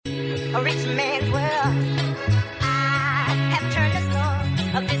a rich man's world. I have turned the soul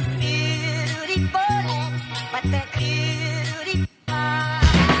of this beautiful land, but the beauty.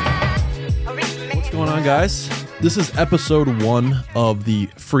 What's going on, guys? This is episode 1 of the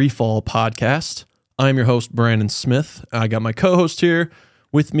Free Fall podcast. I'm your host, Brandon Smith. I got my co-host here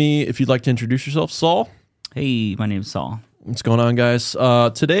with me. If you'd like to introduce yourself, Saul. Hey, my name's Saul. What's going on, guys?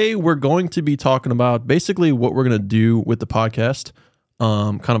 Today, we're going to be talking about basically what we're going to do with the podcast,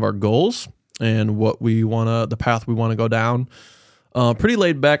 kind of our goals and what we want to, the path we want to go down. Pretty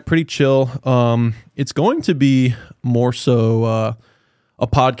laid back, pretty chill. It's going to be more so a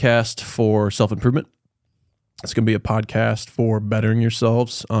podcast for self-improvement. It's going to be a podcast for bettering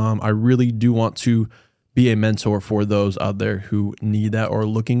yourselves. I really do want to be a mentor for those out there who need that or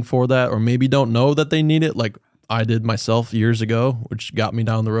looking for that or maybe don't know that they need it, like I did myself years ago, which got me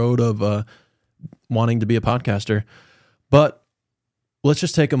down the road of wanting to be a podcaster. But let's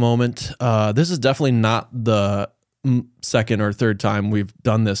just take a moment. This is definitely not the second or third time we've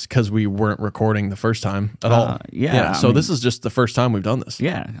done this because we weren't recording the first time at all. So this is just the first time we've done this.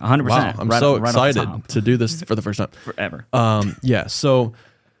 Yeah, 100%. Wow, I'm so excited to do this for the first time. Forever. So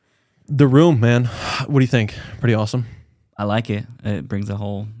the room, man, what do you think? Pretty awesome. I like it. It brings a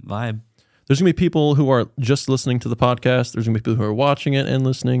whole vibe. There's going to be people who are just listening to the podcast. There's going to be people who are watching it and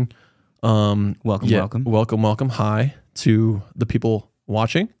listening. Welcome. Hi to the people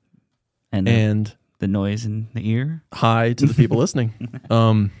watching. And the noise in the ear. Hi to the people listening.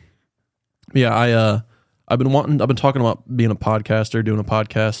 I've been talking about being a podcaster, doing a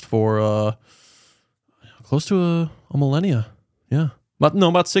podcast for close to a millennia. Yeah.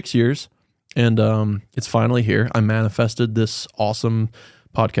 About 6 years. And it's finally here. I manifested this awesome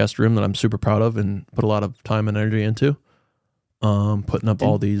podcast room that I'm super proud of and put a lot of time and energy into. Putting up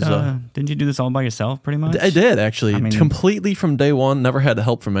all these. Didn't you do this all by yourself, pretty much? I did, actually. Completely from day one. Never had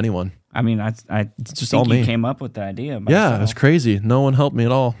help from anyone. I mean, I it's just think all me. You came up with the idea. Yeah, it's crazy. No one helped me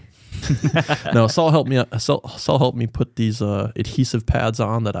at all. No, Saul helped me. Saul helped me put these adhesive pads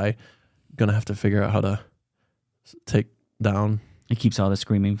on that I'm gonna have to figure out how to take down. It keeps all the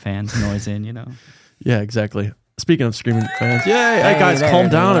screaming fans noise in, you know. Yeah, exactly. Speaking of screaming fans, yay! Hey, guys, calm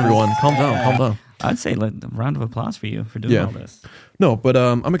down, everyone. Calm down. I'd say a round of applause for you for doing all this. No, but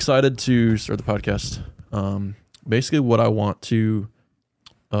I'm excited to start the podcast. Basically, what I want to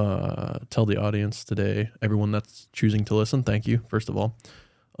tell the audience today, everyone that's choosing to listen, thank you, first of all,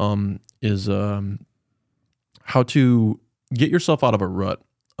 is how to get yourself out of a rut.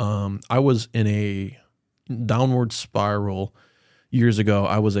 I was in a downward spiral years ago.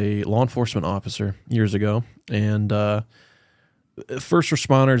 I was a law enforcement officer years ago, and first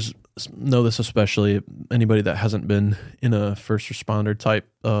responders know this, especially anybody that hasn't been in a first responder type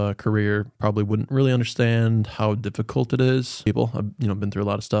career probably wouldn't really understand how difficult it is. People have been through a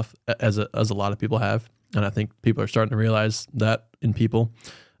lot of stuff, as a lot of people have, and I think people are starting to realize that in people.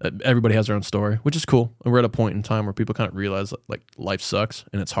 Everybody has their own story, which is cool. And we're at a point in time where people kind of realize like life sucks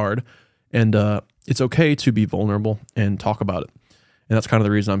and it's hard, and it's okay to be vulnerable and talk about it. And that's kind of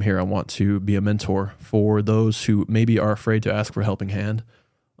the reason I'm here. I want to be a mentor for those who maybe are afraid to ask for a helping hand,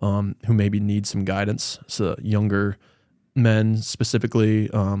 who maybe need some guidance. So younger men, specifically,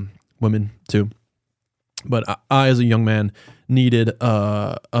 women too. But I, as a young man, needed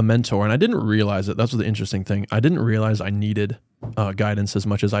a mentor, and I didn't realize it. That's the interesting thing. I didn't realize I needed guidance as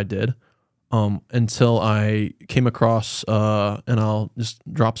much as I did until I came across, and I'll just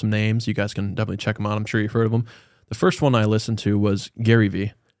drop some names. You guys can definitely check them out. I'm sure you've heard of them. The first one I listened to was Gary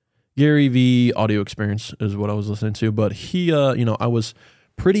V. Gary V Audio Experience is what I was listening to. But he, I was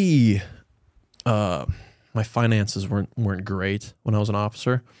pretty, my finances weren't great when I was an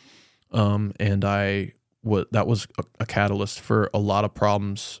officer. And that was a catalyst for a lot of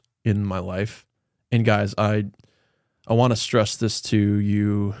problems in my life. And guys, I want to stress this to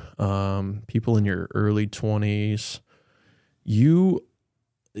you, people in your early 20s,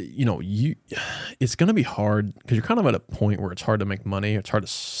 it's going to be hard because you're kind of at a point where it's hard to make money. It's hard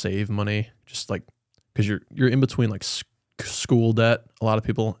to save money, just like because you're in between like school debt, a lot of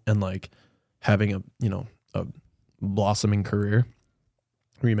people, and like having a blossoming career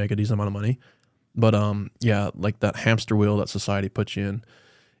where you make a decent amount of money. But like that hamster wheel that society puts you in,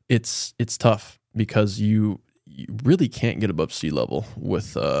 it's tough because you really can't get above sea level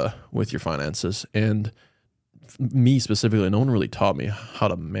with your finances. And me specifically, no one really taught me how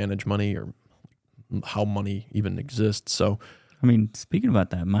to manage money or how money even exists. So, I mean, speaking about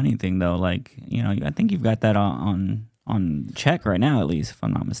that money thing though, like, I think you've got that on check right now, at least, if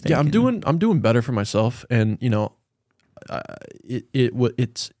I'm not mistaken. Yeah, I'm doing better for myself. And,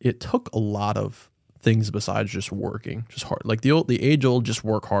 it took a lot of things besides just working, just hard. Like the age old just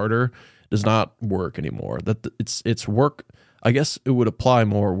work harder does not work anymore. It's work. I guess it would apply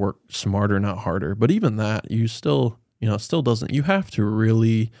more work smarter, not harder. But even that, you still, still doesn't. You have to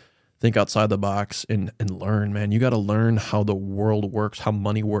really think outside the box and learn, man. You got to learn how the world works, how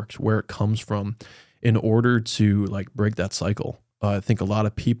money works, where it comes from, in order to like break that cycle. I think a lot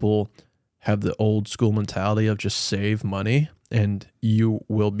of people have the old school mentality of just save money and you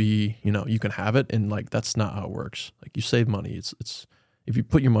will be, you can have it. And like, that's not how it works. Like you save money. It's if you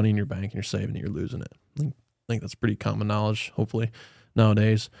put your money in your bank and you're saving it, you're losing it. I think that's pretty common knowledge, hopefully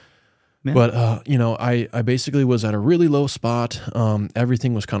nowadays. Yeah. But, I basically was at a really low spot.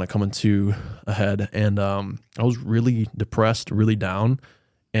 Everything was kind of coming to a head and I was really depressed, really down.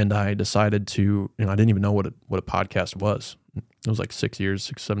 And I decided to, I didn't even know what a podcast was. It was like 7 years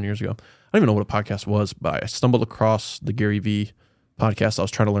ago. I don't even know what a podcast was, but I stumbled across the Gary Vee podcast. I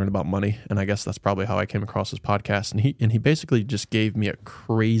was trying to learn about money, and I guess that's probably how I came across his podcast. And he basically just gave me a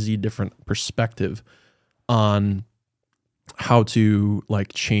crazy different perspective on how to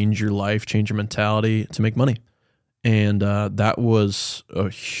like change your life, change your mentality to make money. And that was a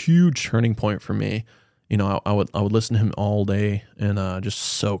huge turning point for me. I would listen to him all day and just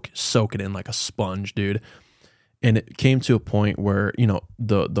soak it in like a sponge, dude. And it came to a point where,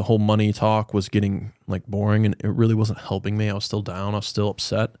 the whole money talk was getting like boring and it really wasn't helping me. I was still down. I was still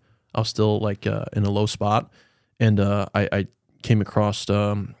upset. I was still like in a low spot. And I came across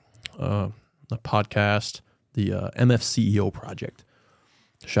a podcast, the MF CEO Project.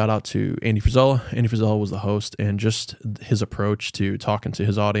 Shout out to Andy Frisella. Andy Frisella was the host, and just his approach to talking to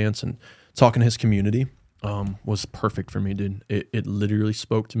his audience and talking to his community was perfect for me, dude. It literally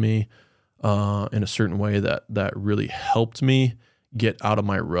spoke to me in a certain way that really helped me get out of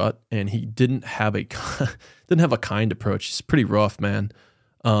my rut. And he didn't have a kind approach. He's pretty rough, man.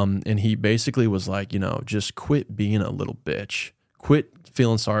 And he basically was like, just quit being a little bitch. Quit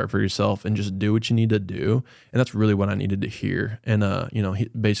feeling sorry for yourself and just do what you need to do. And that's really what I needed to hear. And,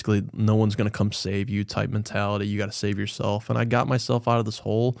 basically no one's going to come save you type mentality. You got to save yourself. And I got myself out of this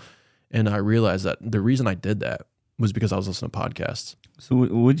hole. And I realized that the reason I did that was because I was listening to podcasts. So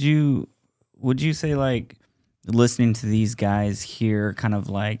would you say like listening to these guys here kind of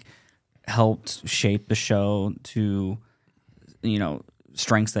like helped shape the show to,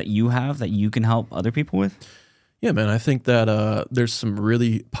 strengths that you have that you can help other people with? Yeah, man. I think that there's some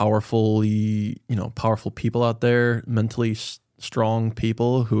really powerful people out there, mentally strong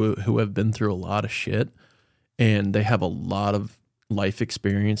people who have been through a lot of shit, and they have a lot of life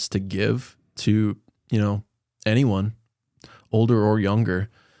experience to give to, anyone, older or younger.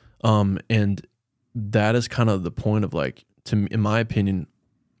 And that is kind of the point of like, in my opinion,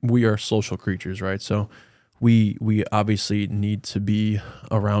 we are social creatures, right? So we obviously need to be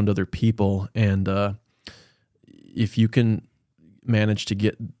around other people. And if you can manage to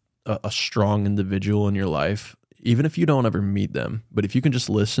get a strong individual in your life, even if you don't ever meet them, but if you can just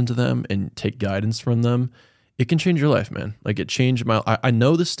listen to them and take guidance from them, it can change your life, man. Like it changed I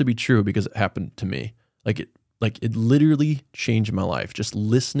know this to be true because it happened to me. It literally changed my life. Just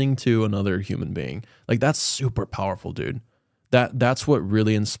listening to another human being. Like that's super powerful, dude. That's what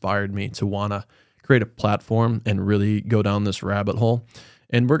really inspired me to want to create a platform and really go down this rabbit hole.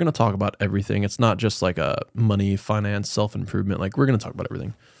 And we're going to talk about everything. It's not just like a money, finance, self-improvement. Like we're going to talk about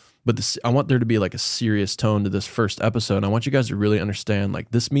everything. But I want there to be like a serious tone to this first episode. I want you guys to really understand like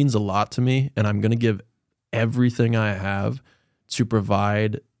this means a lot to me, and I'm going to give everything I have to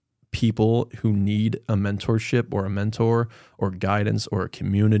provide people who need a mentorship or a mentor or guidance or a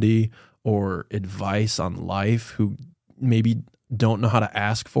community or advice on life, who maybe don't know how to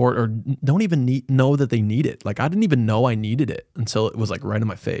ask for it or don't even know that they need it. Like I didn't even know I needed it until it was like right in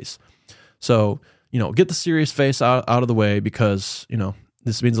my face. So, get the serious face out of the way because,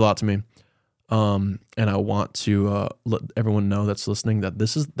 this means a lot to me. And I want to let everyone know that's listening that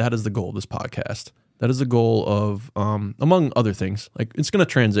that is the goal of this podcast. That is the goal of, among other things, like it's going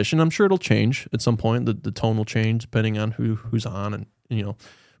to transition. I'm sure it'll change at some point. The tone will change depending on who's on. And,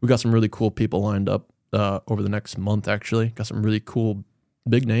 we got some really cool people lined up over the next month, actually. Got some really cool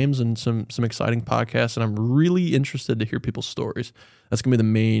big names and some exciting podcasts. And I'm really interested to hear people's stories. That's going to be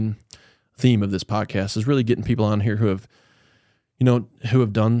the main theme of this podcast, is really getting people on here who have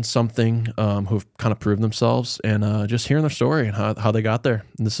done something, who have kind of proven themselves, and just hearing their story and how they got there.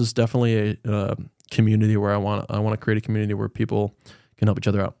 And this is definitely a community where I want to create a community where people can help each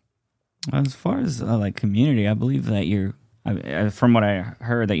other out. As far as like community, I believe that from what I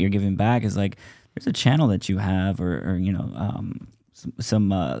heard, that you're giving back is like there's a channel that you have, or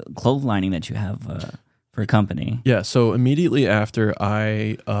some clothes lining that you have for a company. Yeah. So immediately after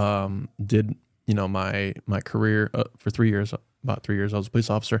I did my career for 3 years, about 3 years, I was a police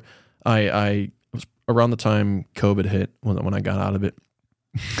officer. I was around the time COVID hit when I got out of it.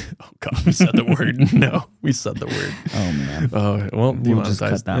 Oh God, we said the word. No, we said the word. Oh man. Well, We'll just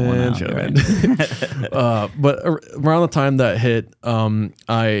cut that one out. Right? But around the time that hit,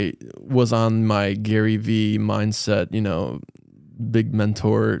 I was on my Gary V mindset, big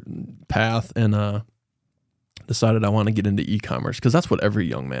mentor path, and decided I want to get into e-commerce because that's what every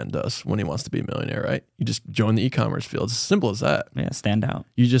young man does when he wants to be a millionaire, right? You just join the e-commerce field. It's as simple as that. Yeah, stand out.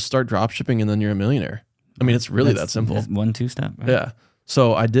 You just start drop shipping and then you're a millionaire. I mean, it's really that simple. That's 1-2 step. Right? Yeah.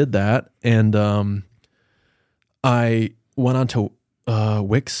 So I did that, and I went on to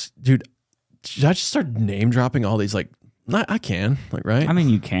Wix. Dude, should I just start name dropping all these? Like, I can, like, right? I mean,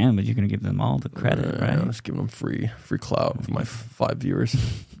 you can, but you're going to give them all the credit, right? I'm just giving them free clout for my 5 viewers.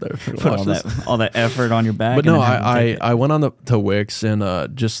 Put all that effort on your back. But no, I went on to Wix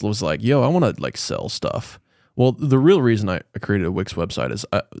and just was like, yo, I want to like sell stuff. Well, the real reason I created a Wix website is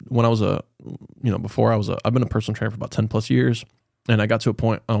when I was I've been a personal trainer for about 10 plus years. And I got to a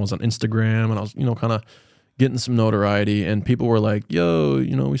point, I was on Instagram and I was, kind of getting some notoriety, and people were like, yo,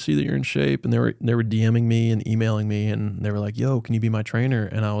 we see that you're in shape. And they were DMing me and emailing me, and they were like, yo, can you be my trainer?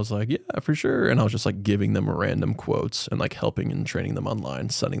 And I was like, yeah, for sure. And I was just like giving them random quotes and like helping and training them online,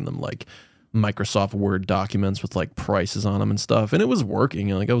 sending them like Microsoft Word documents with like prices on them and stuff. And it was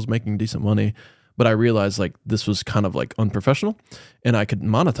working, and like I was making decent money. But I realized like this was kind of like unprofessional, and I could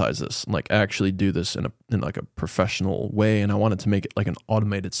monetize this and like actually do this in like a professional way. And I wanted to make it like an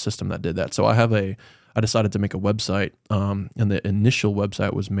automated system that did that. So I decided to make a website, and the initial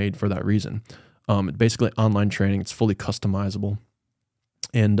website was made for that reason. Basically online training. It's fully customizable.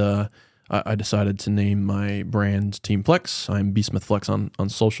 And I decided to name my brand Team Flex. I'm B Smith Flex on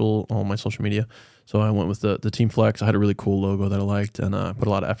all my social media. So I went with the Team Flex. I had a really cool logo that I liked, and put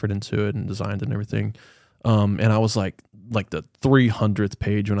a lot of effort into it and designed it and everything. And I was like the 300th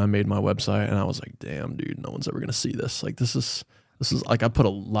page when I made my website, and I was like, damn, dude, no one's ever gonna see this. Like this is like I put a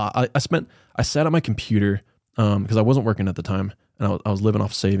lot. I sat at my computer because I wasn't working at the time, and I was living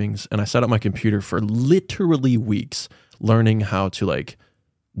off savings, and I sat at my computer for literally weeks learning how to like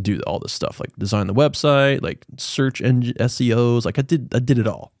do all this stuff, like design the website, like search engine SEOs. Like I did it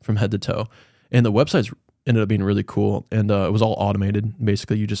all from head to toe. And the websites ended up being really cool, and it was all automated.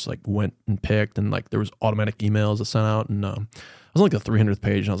 Basically, you just like went and picked, and like there was automatic emails that sent out, and I was on like the 300th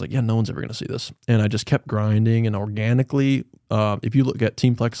page, and I was like, yeah, no one's ever gonna see this. And I just kept grinding, and organically, if you look at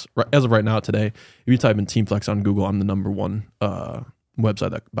Team Flex as of right now today, if you type in Team Flex on Google, I'm the number one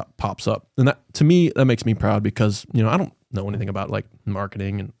website that pops up, and that to me that makes me proud because I don't know anything about like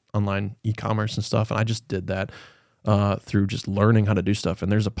marketing and online e-commerce and stuff, and I just did that. Through just learning how to do stuff.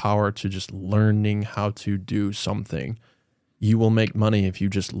 And there's a power to just learning how to do something. You will make money if you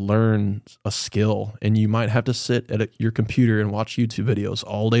just learn a skill, and you might have to sit at your computer and watch YouTube videos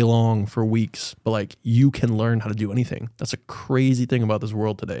all day long for weeks, but like you can learn how to do anything. That's a crazy thing about this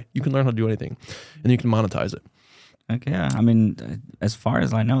world today. You can learn how to do anything, and you can monetize it. Okay, yeah. I mean, as far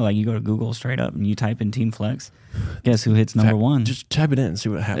as I know, like you go to Google straight up and you type in Team Flex, guess who hits number one? Just type it in and see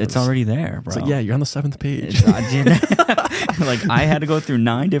what happens. It's already there, bro. It's like, yeah, you're on the 7th page. Like I had to go through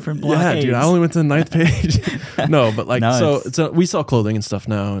 9 different blockades. Yeah, dude, I only went to the 9th page. No, but like, no, so we sell clothing and stuff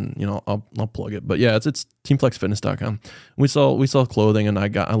now, and I'll plug it. But yeah, it's teamflexfitness.com. We sell clothing, and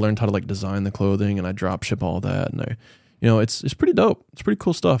I learned how to like design the clothing, and I drop ship all that, and it's pretty dope. It's pretty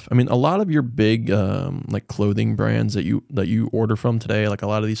cool stuff. I mean, a lot of your big like clothing brands that you order from today, like a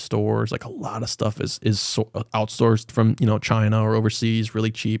lot of these stores, like a lot of stuff is outsourced from China or overseas,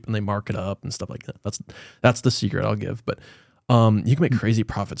 really cheap, and they mark it up and stuff like that. That's the secret I'll give. But you can make crazy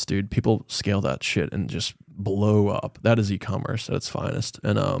profits, dude. People scale that shit and just blow up. That is e-commerce at its finest.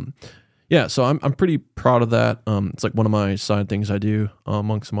 And yeah, so I'm pretty proud of that. It's like one of my side things I do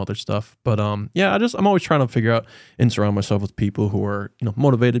among some other stuff. But yeah, I'm always trying to figure out and surround myself with people who are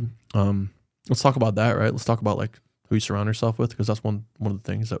motivated. Let's talk about that, right? Let's talk about like who you surround yourself with, because that's one of the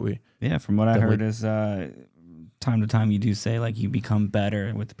things that we. Yeah, from what I heard is time to time you do say like you become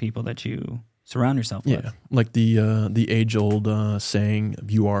better with the people that you surround yourself with. Yeah, like the age old saying,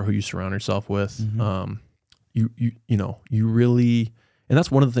 "You are who you surround yourself with." Mm-hmm. You really. And that's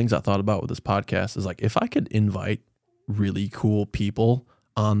one of the things I thought about with this podcast is like, if I could invite really cool people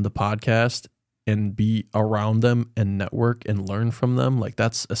on the podcast and be around them and network and learn from them, like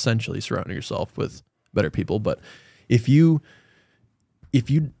that's essentially surrounding yourself with better people. But if you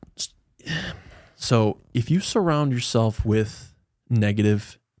surround yourself with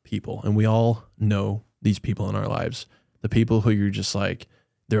negative people, and we all know these people in our lives, the people who you're just like,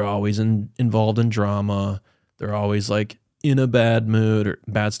 they're always involved in drama. They're always like, in a bad mood or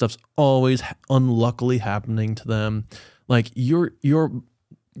bad stuff's always unluckily happening to them, like you're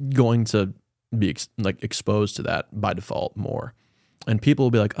going to be like exposed to that by default more. And people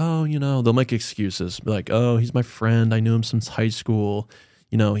will be like, oh, you know, they'll make excuses. Be like, oh, he's my friend. I knew him since high school.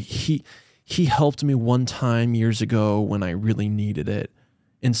 You know, he helped me one time years ago when I really needed it.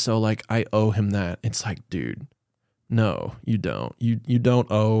 And so like I owe him that. It's like, dude, no, you don't. You don't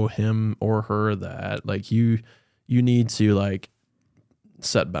owe him or her that. Like you need to like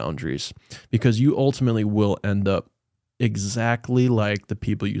set boundaries, because you ultimately will end up exactly like the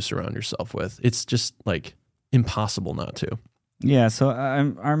people you surround yourself with. It's just like impossible not to. Yeah, so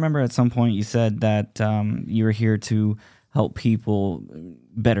I remember at some point you said that you were here to help people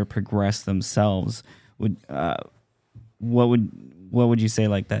better progress themselves. What would you say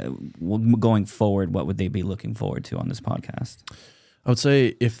like that going forward? What would they be looking forward to on this podcast? I would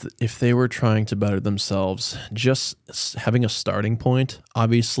say if they were trying to better themselves, just having a starting point.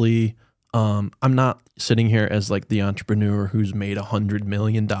 Obviously, I'm not sitting here as like the entrepreneur who's made $100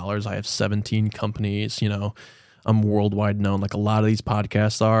 million. I have 17 companies, you know. I'm worldwide known, like a lot of these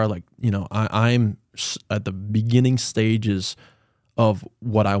podcasts are. Like, you know, I'm at the beginning stages of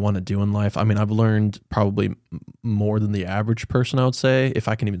what I want to do in life. I mean, I've learned probably more than the average person, I would say, if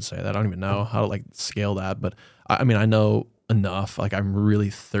I can even say that. I don't even know how to like scale that. But I mean, I know enough. Like I'm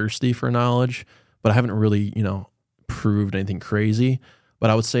really thirsty for knowledge, but I haven't really, you know, proved anything crazy. But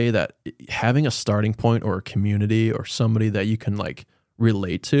I would say that having a starting point or a community or somebody that you can like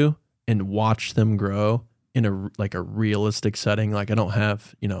relate to and watch them grow in a realistic setting. Like I don't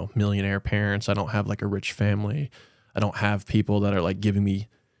have, you know, millionaire parents. I don't have like a rich family. I don't have people that are like giving me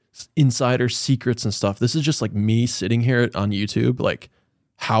insider secrets and stuff. This is just like me sitting here on YouTube, like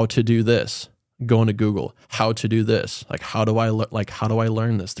how to do this, going to Google, how to do this. Like, how do I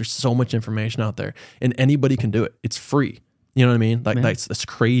learn this? There's so much information out there and anybody can do it. It's free. You know what I mean? Like that's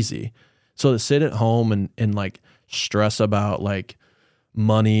crazy. So to sit at home and like stress about like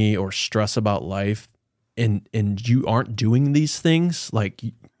money or stress about life, and you aren't doing these things, like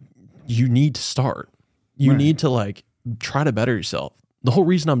you need to start. You need to like try to better yourself. The whole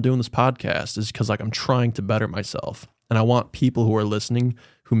reason I'm doing this podcast is because like I'm trying to better myself. And I want people who are listening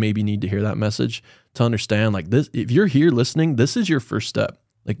who maybe need to hear that message to understand like this. If you're here listening, this is your first step.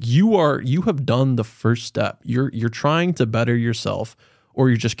 Like you have done the first step. You're trying to better yourself, or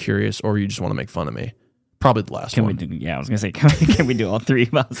you're just curious, or you just want to make fun of me. Probably the last one. I was gonna say, can we do all three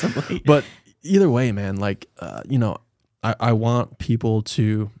possibly? But either way, man, like, you know, I want people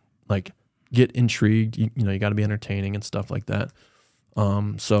to like get intrigued. You know, you got to be entertaining and stuff like that.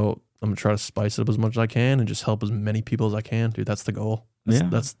 So I'm gonna try to spice it up as much as I can and just help as many people as I can, dude. That's the goal.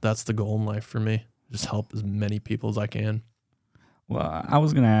 That's the goal in life for me. Just help as many people as I can. Well, I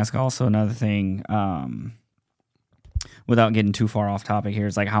was gonna ask also another thing, without getting too far off topic here.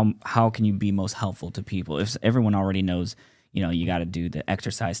 Is like how can you be most helpful to people? If everyone already knows, you know, you got to do the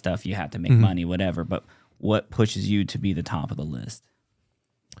exercise stuff, you have to make money, whatever. But what pushes you to be the top of the list?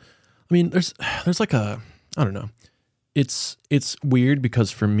 I mean, there's like I don't know. It's weird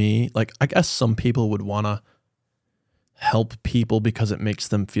because for me, like I guess some people would want to help people because it makes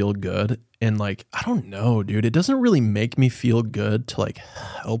them feel good. And like, I don't know, dude, it doesn't really make me feel good to like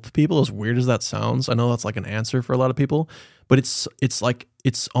help people, as weird as that sounds. I know that's like an answer for a lot of people, but it's like,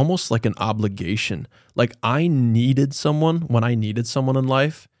 it's almost like an obligation. Like I needed someone when I needed someone in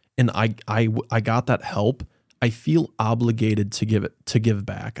life, and I got that help. I feel obligated to give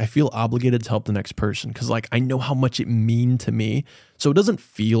back. I feel obligated to help the next person because like I know how much it mean to me. So it doesn't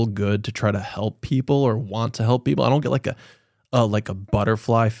feel good to try to help people or want to help people. I don't get like a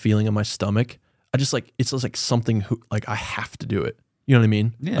butterfly feeling in my stomach. I just like, it's just like something like I have to do it. You know what I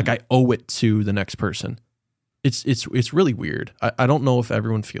mean? Yeah. Like I owe it to the next person. It's really weird. I don't know if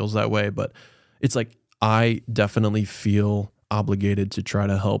everyone feels that way, but it's like I definitely feel obligated to try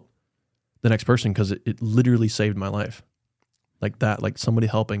to help the next person because it literally saved my life. Like that, like somebody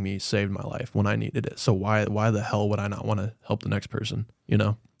helping me saved my life when I needed it. So why the hell would I not want to help the next person, you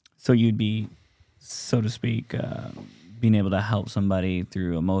know? So you'd be, so to speak, being able to help somebody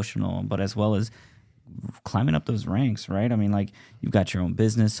through emotional, but as well as climbing up those ranks, right? I mean, like you've got your own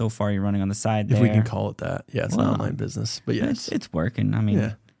business so far, you're running on the side there. If we can call it that. Yeah, it's an online business, but yeah. It's working. I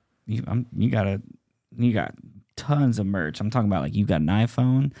mean, you got tons of merch. I'm talking about like you got an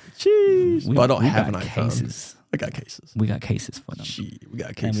iPhone. Jeez. Well, I don't have an iPhone. Cases. I got cases. We got cases for them. We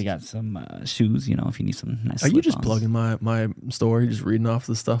got cases. And we got some shoes, you know, if you need some nice Are you just slip-ons. plugging my story, just reading off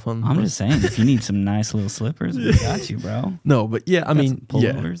the stuff on... I'm just saying, if you need some nice little slippers, we got you, bro. No, but yeah, I mean,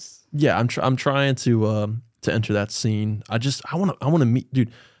 pullovers. Yeah, I'm trying to enter that scene. I want to meet,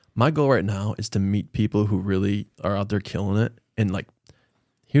 dude. my goal right now is to meet people who really are out there killing it. And like,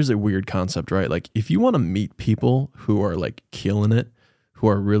 here's a weird concept, right? Like if you want to meet people who are like killing it, who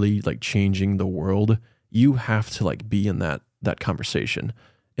are really like changing the world, you have to like be in that conversation.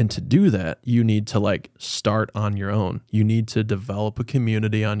 And to do that, you need to like start on your own. You need to develop a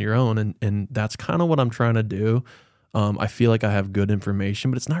community on your own. And that's kind of what I'm trying to do. I feel like I have good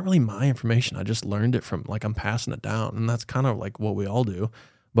information, but it's not really my information. I just learned it from like I'm passing it down. And that's kind of like what we all do.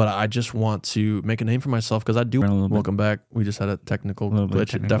 But I just want to make a name for myself because I do. Welcome back. We just had a technical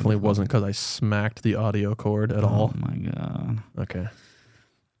glitch. It definitely wasn't because I smacked the audio cord at all. Oh my God. Okay.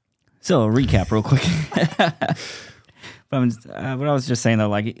 So recap real quick. But I was just saying though,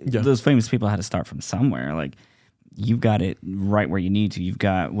 like those famous people had to start from somewhere. Like you've got it right where you need to. You've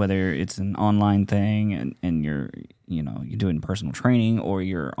got whether it's an online thing and you're doing personal training or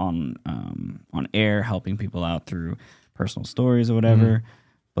you're on air helping people out through personal stories or whatever. Mm-hmm.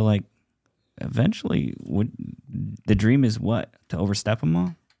 But like eventually, the dream is what? To overstep them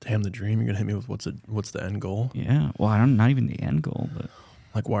all? Damn, the dream. You're gonna hit me with what's the end goal? Yeah. Well, not even the end goal, but.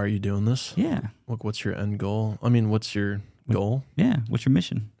 Like, why are you doing this? Yeah. Like, what's your end goal? I mean, what's your goal? Yeah. What's your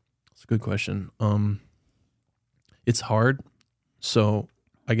mission? It's a good question. It's hard. So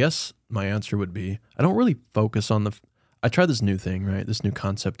I guess my answer would be, I don't really focus on I tried this new thing, right? This new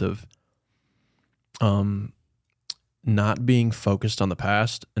concept of not being focused on the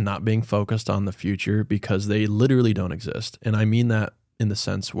past and not being focused on the future because they literally don't exist. And I mean that in the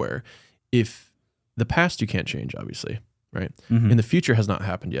sense where if the past you can't change, obviously. Right. Mm-hmm. And the future has not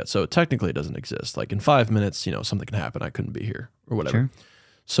happened yet. So technically it doesn't exist. Like in 5 minutes, something can happen. I couldn't be here or whatever. Sure.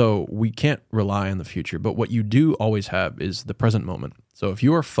 So we can't rely on the future. But what you do always have is the present moment. So if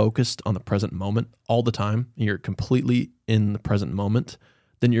you are focused on the present moment all the time, and you're completely in the present moment,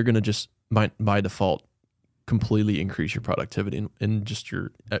 then you're going to just by default completely increase your productivity and just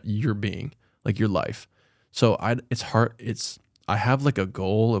your being, like your life. So it's hard. I have like a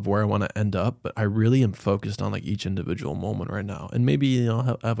goal of where I want to end up, but I really am focused on like each individual moment right now. And maybe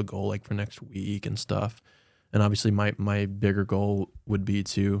I'll have a goal like for next week and stuff. And obviously my bigger goal would be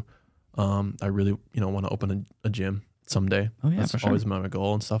to, I really, want to open a gym someday. Oh yeah, that's for sure. always my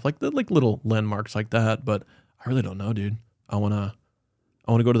goal and stuff like little landmarks like that. But I really don't know, dude. I want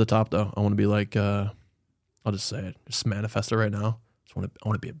to go to the top though. I want to be like, I'll just say it, just manifest it right now. I want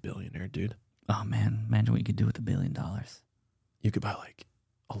to be a billionaire, dude. Oh man, imagine what you could do with $1 billion. You could buy like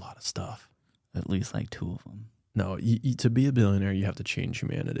a lot of stuff. At least like 2 of them. No, to be a billionaire, you have to change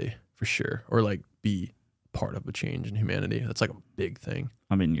humanity for sure. Or like be part of a change in humanity. That's like a big thing.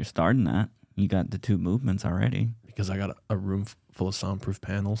 I mean, you're starting that. You got the 2 movements already. Because I got a room full of soundproof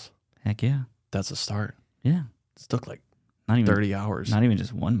panels. Heck yeah. That's a start. Yeah. It took like not even 30 hours. Not even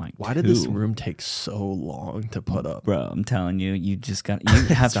just one mic. Why did this room take so long to put up? Bro, I'm telling you, you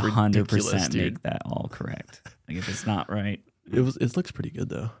have to 100% make that all correct. Like if it's not right. It looks pretty good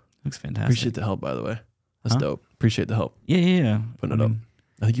though. Looks fantastic. Appreciate the help, by the way. That's dope. Appreciate the help. Yeah. Putting it up.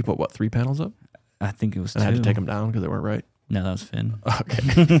 I think you put 3 panels up? I think it was 2. And I had to take them down because they weren't right. No, that was Finn.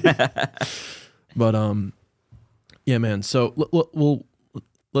 Okay. But yeah, man. So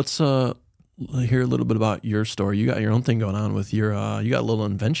let's hear a little bit about your story. You got your own thing going on with you got a little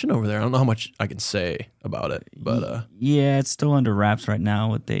invention over there. I don't know how much I can say about it, but yeah, it's still under wraps right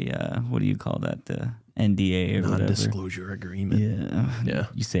now with the what do you call that? The NDA or whatever. Non-disclosure agreement. Yeah.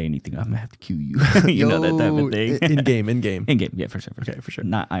 You say anything, I'm gonna have to cue you. You know that type of thing. In game. Yeah, for sure. Okay, for sure.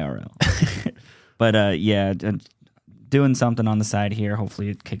 Not IRL. But yeah, doing something on the side here. Hopefully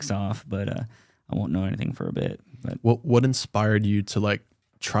it kicks off, but I won't know anything for a bit. But what inspired you to like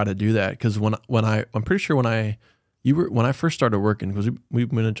try to do that? Because I'm pretty sure when I first started working, because we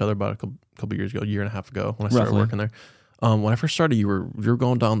met each other about a couple years ago, a year and a half ago when I started working there. When I first started, you were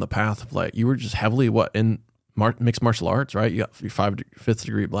going down the path of like you were just heavily in mixed martial arts, right? You got your 5th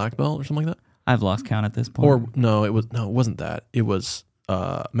degree black belt or something like that. I've lost count at this point. Or it wasn't that. It was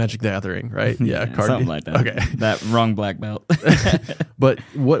Magic the Gathering, right? Yeah, something like that. Okay, that wrong black belt. But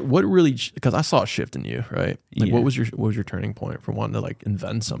what really? Because I saw a shift in you, right? Like, what was your turning point for wanting to like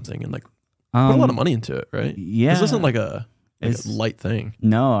invent something and like put a lot of money into it, right? Yeah, this isn't like a light thing.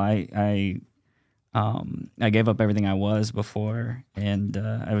 No, I gave up everything I was before, and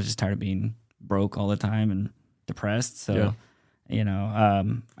I was just tired of being broke all the time and depressed. So. Yeah.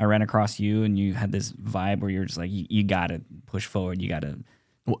 I ran across you and you had this vibe where you're just like, you got to push forward. You got to.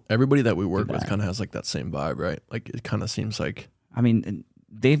 Well, everybody that we work with kind of has like that same vibe, right? Like it kind of seems like. I mean,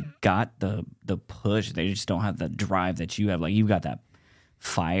 they've got the push. They just don't have the drive that you have. Like you've got that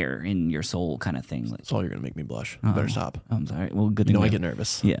fire in your soul kind of thing. Like, That's all you're gonna make me blush. You better stop. I'm sorry. Well, good You thing know I get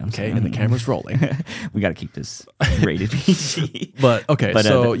nervous. Yeah. Okay, and the camera's rolling. We got to keep this rated PG. But okay, But,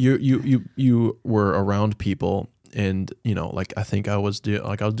 so you were around people, and you know, like I think I was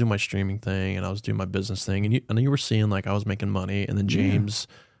doing my streaming thing, and I was doing my business thing, and you were seeing like I was making money, and then James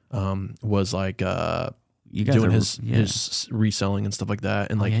was like You guys doing are, his reselling and stuff like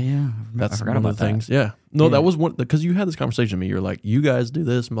that, and like yeah. that's I forgot one about of the things. Yeah, no, Yeah. that was one because you had this conversation with me. You're like, you guys do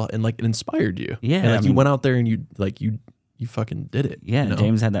this, and like it inspired you. Yeah, and like I you mean- went out there and you fucking did it. Yeah, you know?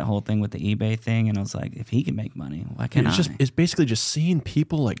 James had that whole thing with the eBay thing, and I was like, if he can make money, why can't I? It's basically just seeing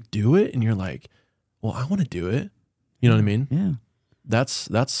people like do it, and you're like, well, I want to do it. You know what I mean? Yeah.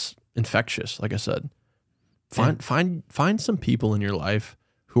 That's infectious. Like I said, find some people in your life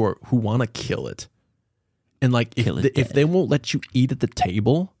who want to kill it, and like if they won't let you eat at the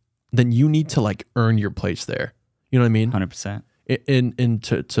table, then you need to like earn your place there. You know what I mean? 100%. And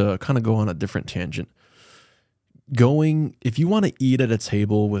to kind of go on a different tangent, if you want to eat at a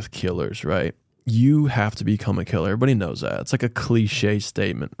table with killers, right? You have to become a killer. Everybody knows that. It's like a cliche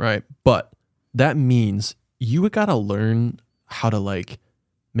statement, right? But that means you got to learn how to like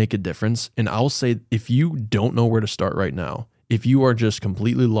make a difference. And I'll say, if you don't know where to start right now, if you are just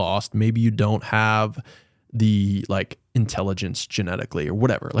completely lost, maybe you don't have the like intelligence genetically or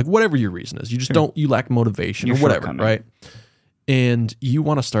whatever, like whatever your reason is, you just you lack motivation or whatever, right? And you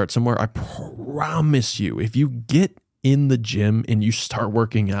want to start somewhere, I promise you, if you get in the gym and you start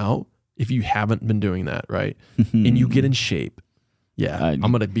working out, if you haven't been doing that, right? And you get in shape, I'm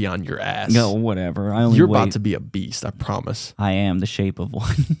going to be on your ass. No, whatever. You're about to be a beast, I promise. I am the shape of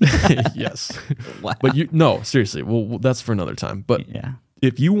one. Yes. Wow. But seriously, well, that's for another time. But Yeah.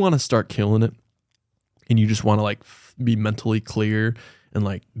 if you want to start killing it and you just want to like be mentally clear and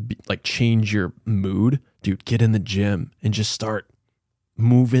like change your mood, dude, get in the gym and just start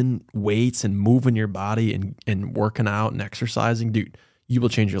moving weights and moving your body and working out and exercising, dude, you will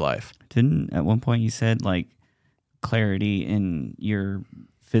change your life. Didn't at one point you said like clarity in your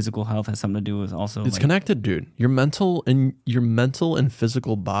physical health has something to do with also It's like, connected, dude. Your mental and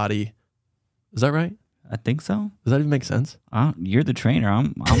physical body. Is that right? I think so. Does that even make sense? You're the trainer.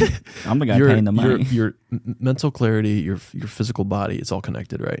 I'm the guy paying the money. Your mental clarity, your physical body, it's all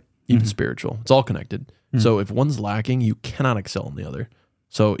connected, right? Even spiritual. It's all connected. So if one's lacking, you cannot excel in the other.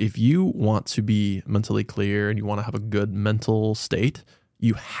 So if you want to be mentally clear and you want to have a good mental state,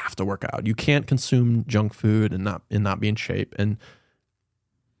 you have to work out. You can't consume junk food and not be in shape. And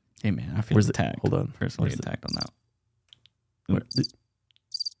Hey man, I feel attacked. Hold on. Personally attacked on that.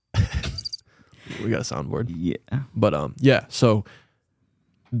 We got a soundboard. Yeah. But so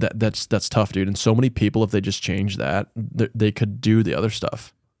that's tough, dude. And so many people, if they just change that, they could do the other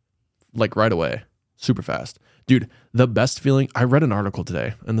stuff like right away, super fast. Dude, the best feeling, I read an article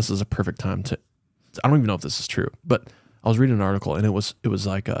today, and this is a perfect time I don't even know if this is true, but I was reading an article and it was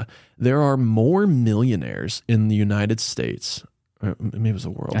like there are more millionaires in the United States, or maybe it was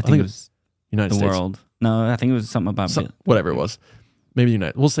the world. I think it was United the States. world. No, I think it was something about Whatever it was. Maybe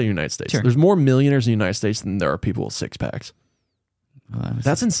we'll say United States. Sure. There's more millionaires in the United States than there are people with six packs. Well,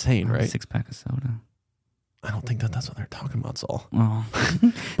 That's insane, right? 6-pack of soda. I don't think that's what they're talking about, Saul. Oh.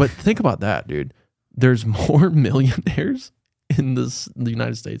 But think about that, dude. There's more millionaires in the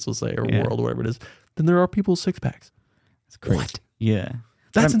United States, we'll say, or world, or whatever it is, than there are people with six packs. That's crazy. What? Yeah.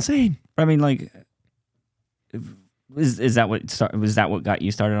 That's insane. I mean, like, is that what got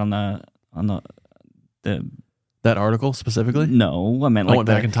you started on the That article specifically? No, I meant like I went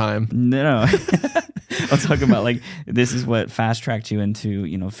back in time. No. I'm talking about like this is what fast tracked you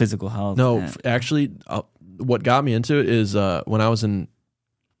into physical health. No, actually, what got me into it is when I was in,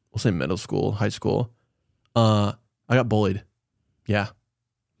 we'll say middle school, high school, I got bullied. Yeah.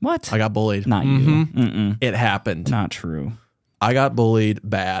 What? I got bullied. Not you. Mm-mm. It happened. Not true. I got bullied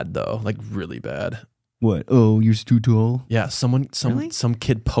bad though, like really bad. What? Oh, you're too tall? Yeah, some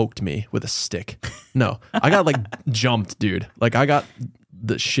kid poked me with a stick. No, I got like jumped, dude. Like I got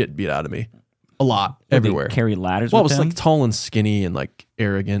the shit beat out of me a lot, everywhere. They carry ladders. Well, I with was them? like tall and skinny and like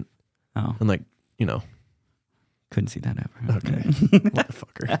arrogant. Oh, and like couldn't see that ever. Okay,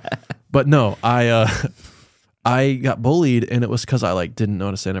 motherfucker. But no, I got bullied, and it was because I like didn't know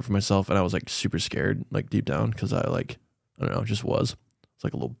how to stand up for myself, and I was like super scared, like deep down, because I don't know, just was. It's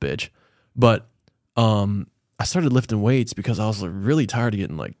like a little bitch, but. I started lifting weights because I was like, really tired of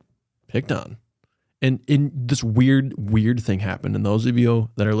getting like picked on. And this weird thing happened. And those of you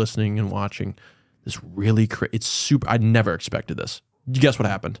that are listening and watching, this really it's super, I never expected this. You guess what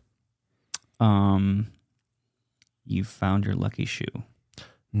happened? You found your lucky shoe.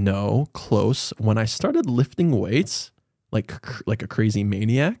 No, close. When I started lifting weights, like a crazy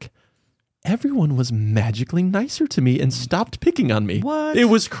maniac, everyone was magically nicer to me and stopped picking on me. What? It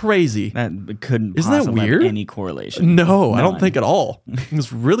was crazy. That couldn't Isn't that possibly have weird? any correlation. No, I don't None. think at all. It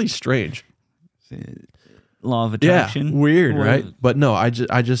was really strange. Law of attraction. Yeah, weird, Or- right? But no, I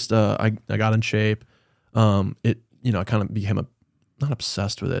got in shape. I kind of became not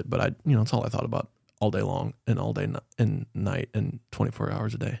obsessed with it, but it's all I thought about all day long and all day and night and 24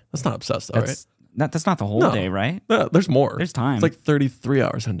 hours a day. That's not obsessed, though, right? That's not the whole No. day, right? No, there's more. There's time. It's like 33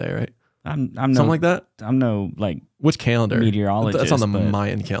 hours in a day, right? I'm Something like that. I'm no like Which calendar? meteorologist. That's on the but-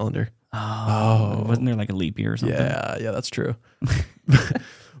 Mayan calendar. Oh, wasn't there like a leap year or something? Yeah, that's true.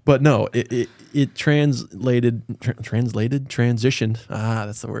 But no, it transitioned.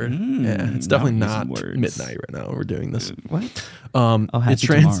 That's the word. Yeah, it's definitely now not I'm using words. midnight right now. We're doing this. What? Happy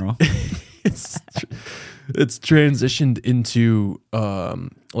tomorrow. it's transitioned into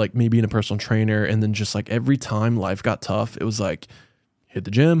like me being a personal trainer, and then just like every time life got tough, it was like hit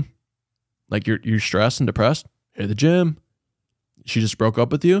the gym. Like you're stressed and depressed, hit the gym. She just broke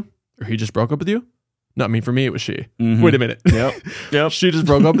up with you, or he just broke up with you. Not me. For me, it was she. Mhm. Wait a minute. Yep. She just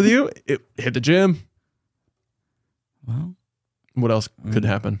broke up with you. Hit the gym. Well, What else could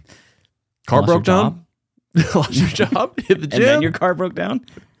happen? Car lost broke your down. Lost your job. Hit the gym. and then your car broke down.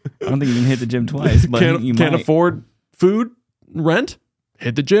 I don't think you can hit the gym twice, but you can't might. afford food, rent.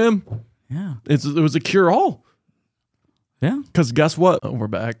 Hit the gym. Yeah. It was a cure all. Yeah. Because guess what? Oh, we're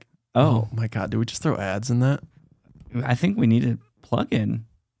back. Oh, My God. Did we just throw ads in that? I think we need a plug-in.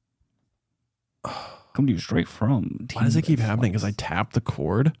 Come to you straight from. Why does it keep happening? Because I tapped the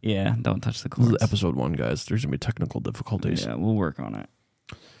cord. Yeah, don't touch the This is cords. episode 1, guys. There's going to be technical difficulties. Yeah, we'll work on it.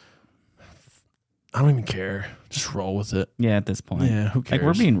 I don't even care. Just roll with it. Yeah, at this point. Yeah, who cares? Like,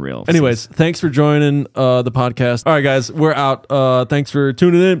 we're being real. Anyways, thanks for joining the podcast. All right, guys, we're out. Thanks for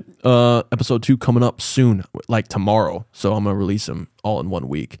tuning in. Episode 2 coming up soon, like tomorrow. So I'm going to release them all in 1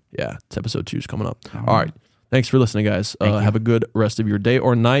 week. Yeah, it's episode 2 is coming up. All right. Thanks for listening, guys. Thank you. Have a good rest of your day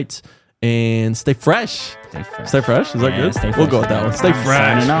or night. And stay fresh. Stay fresh. Stay fresh? Is that Yeah, good? stay We'll fresh go with that one. Stay I'm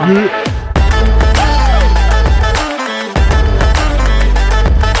fresh. signing off. Yeah.